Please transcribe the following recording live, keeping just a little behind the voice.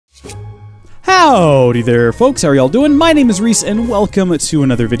Howdy there, folks. How are y'all doing? My name is Reese, and welcome to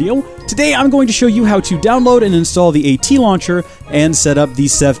another video. Today, I'm going to show you how to download and install the AT launcher and set up the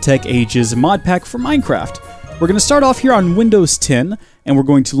SevTech Ages mod pack for Minecraft. We're going to start off here on Windows 10, and we're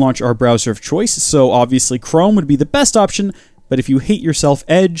going to launch our browser of choice. So obviously, Chrome would be the best option, but if you hate yourself,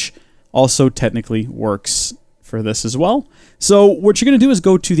 Edge also technically works for this as well. So what you're going to do is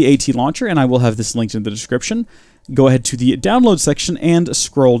go to the AT launcher, and I will have this linked in the description. Go ahead to the download section and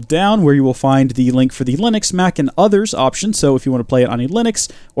scroll down where you will find the link for the Linux, Mac, and others option. So if you want to play it on a Linux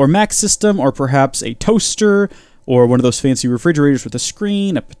or Mac system, or perhaps a toaster, or one of those fancy refrigerators with a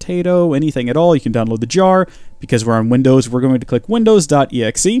screen, a potato, anything at all, you can download the jar. Because we're on Windows, we're going to click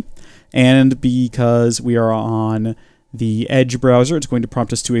windows.exe. And because we are on the Edge browser, it's going to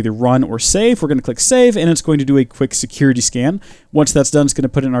prompt us to either run or save. We're going to click save, and it's going to do a quick security scan. Once that's done, it's going to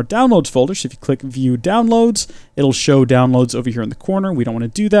put it in our downloads folder. So if you click view downloads, it'll show downloads over here in the corner. We don't want to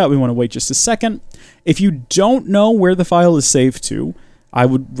do that. We want to wait just a second. If you don't know where the file is saved to, I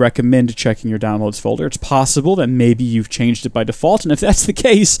would recommend checking your downloads folder. It's possible that maybe you've changed it by default, and if that's the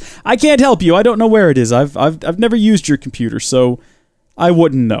case, I can't help you. I don't know where it is. I've never used your computer, so I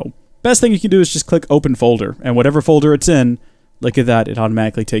wouldn't know. Best thing you can do is just click open folder, and whatever folder it's in, look at that, it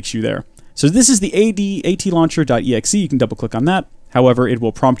automatically takes you there. So this is the atlauncher.exe. You can double click on that. However, it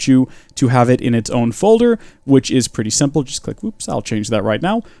will prompt you to have it in its own folder, which is pretty simple. Just click, whoops, I'll change that right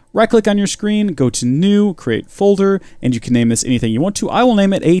now. Right click on your screen, go to new, create folder, and you can name this anything you want to. I will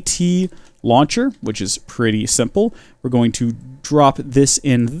name it AT Launcher, which is pretty simple. We're going to drop this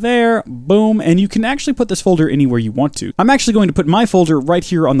in there, boom, and you can actually put this folder anywhere you want to. I'm actually going to put my folder right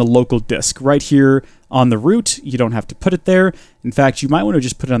here on the local disk, right here on the root. You don't have to put it there. In fact, you might want to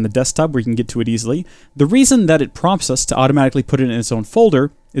just put it on the desktop where you can get to it easily. The reason that it prompts us to automatically put it in its own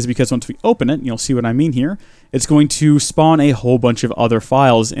folder is because once we open it, and you'll see what I mean here, it's going to spawn a whole bunch of other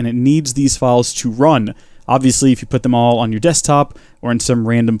files, and it needs these files to run. Obviously, if you put them all on your desktop or in some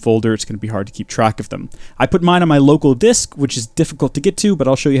random folder, it's going to be hard to keep track of them. I put mine on my local disk, which is difficult to get to, but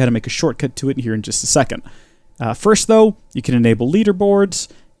I'll show you how to make a shortcut to it here in just a second. First, though, you can enable leaderboards.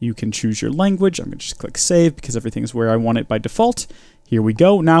 You can choose your language. I'm going to just click save because everything is where I want it by default. Here we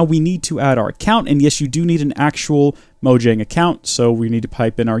go. Now we need to add our account, and yes, you do need an actual Mojang account, so we need to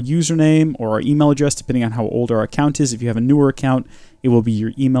pipe in our username or our email address, depending on how old our account is. If you have a newer account, it will be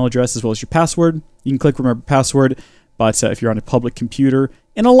your email address as well as your password. You can click remember password, but if you're on a public computer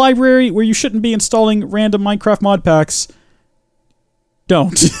in a library where you shouldn't be installing random Minecraft mod packs,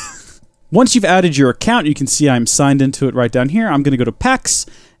 don't. Once you've added your account, you can see I'm signed into it right down here. I'm going to go to Packs,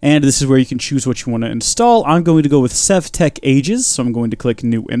 and this is where you can choose what you want to install. I'm going to go with SevTech Ages, so I'm going to click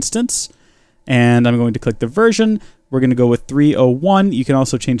New Instance, and I'm going to click the version. We're going to go with 3.01. You can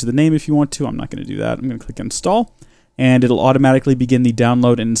also change the name if you want to. I'm not going to do that. I'm going to click Install, and it'll automatically begin the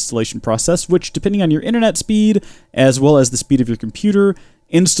download and installation process, which, depending on your internet speed, as well as the speed of your computer,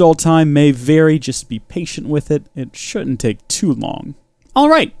 install time may vary. Just be patient with it. It shouldn't take too long.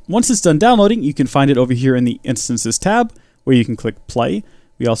 Alright, once it's done downloading, you can find it over here in the Instances tab, where you can click Play.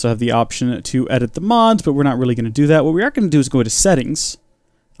 We also have the option to edit the mods, but we're not really going to do that. What we are going to do is go to Settings.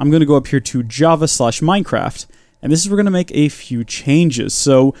 I'm going to go up here to Java/Minecraft, and this is where we're going to make a few changes.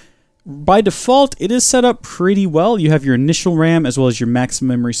 So, by default, it is set up pretty well. You have your initial RAM as well as your maximum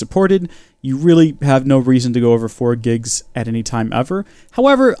memory supported. You really have no reason to go over 4 gigs at any time ever.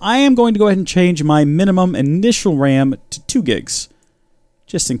 However, I am going to go ahead and change my minimum initial RAM to 2 gigs.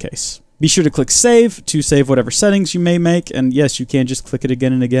 Just in case. Be sure to click save to save whatever settings you may make, and yes, you can just click it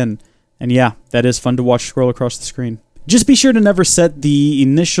again and again. And yeah, that is fun to watch scroll across the screen. Just be sure to never set the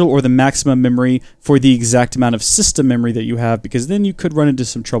initial or the maximum memory for the exact amount of system memory that you have, because then you could run into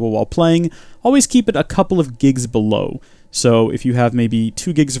some trouble while playing. Always keep it a couple of gigs below. So if you have maybe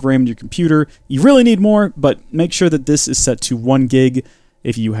 2 gigs of RAM in your computer, you really need more, but make sure that this is set to 1 gig.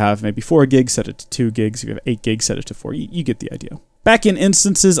 If you have maybe 4 gigs, set it to 2 gigs. If you have 8 gigs, set it to 4. You get the idea. Back in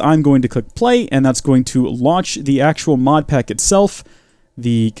Instances, I'm going to click Play, and that's going to launch the actual mod pack itself.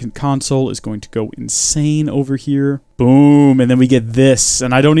 The console is going to go insane over here. Boom, and then we get this,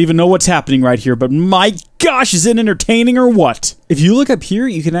 and I don't even know what's happening right here, but my gosh, is it entertaining or what? If you look up here,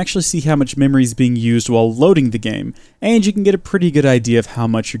 you can actually see how much memory is being used while loading the game, and you can get a pretty good idea of how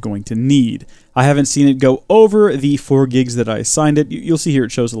much you're going to need. I haven't seen it go over the 4 gigs that I assigned it. You'll see here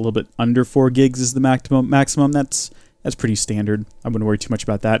it shows a little bit under 4 gigs is the maximum. That's pretty standard. I wouldn't worry too much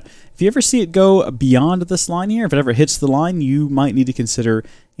about that. If you ever see it go beyond this line here, if it ever hits the line, you might need to consider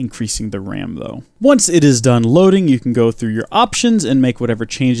increasing the RAM though. Once it is done loading, you can go through your options and make whatever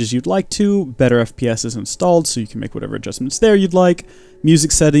changes you'd like to. Better FPS is installed, so you can make whatever adjustments there you'd like.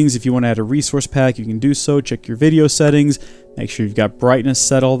 Music settings, if you want to add a resource pack, you can do so. Check your video settings. Make sure you've got brightness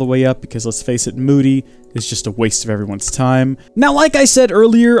set all the way up, because let's face it, moody is just a waste of everyone's time. Now, like I said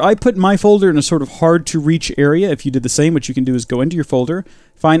earlier, I put my folder in a sort of hard to reach area. If you did the same, what you can do is go into your folder,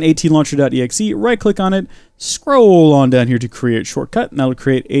 find atlauncher.exe, right click on it, scroll on down here to create shortcut, and that'll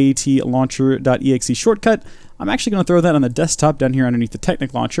create atlauncher.exe shortcut. I'm actually going to throw that on the desktop down here underneath the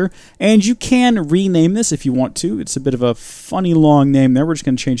Technic launcher, and you can rename this if you want to. It's a bit of a funny long name there. We're just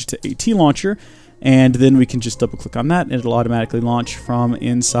going to change it to AT Launcher, and then we can just double click on that and it'll automatically launch from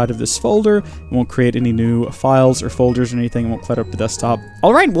inside of this folder. It won't create any new files or folders or anything. It won't clutter up the desktop.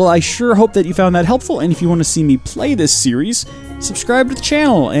 Alright, well I sure hope that you found that helpful, and if you want to see me play this series, subscribe to the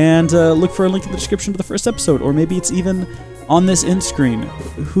channel and look for a link in the description to the first episode, or maybe it's even on this end screen.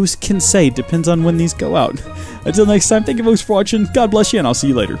 Who can say? Depends on when these go out. Until next time, thank you folks for watching, God bless you, and I'll see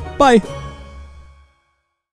you later. Bye!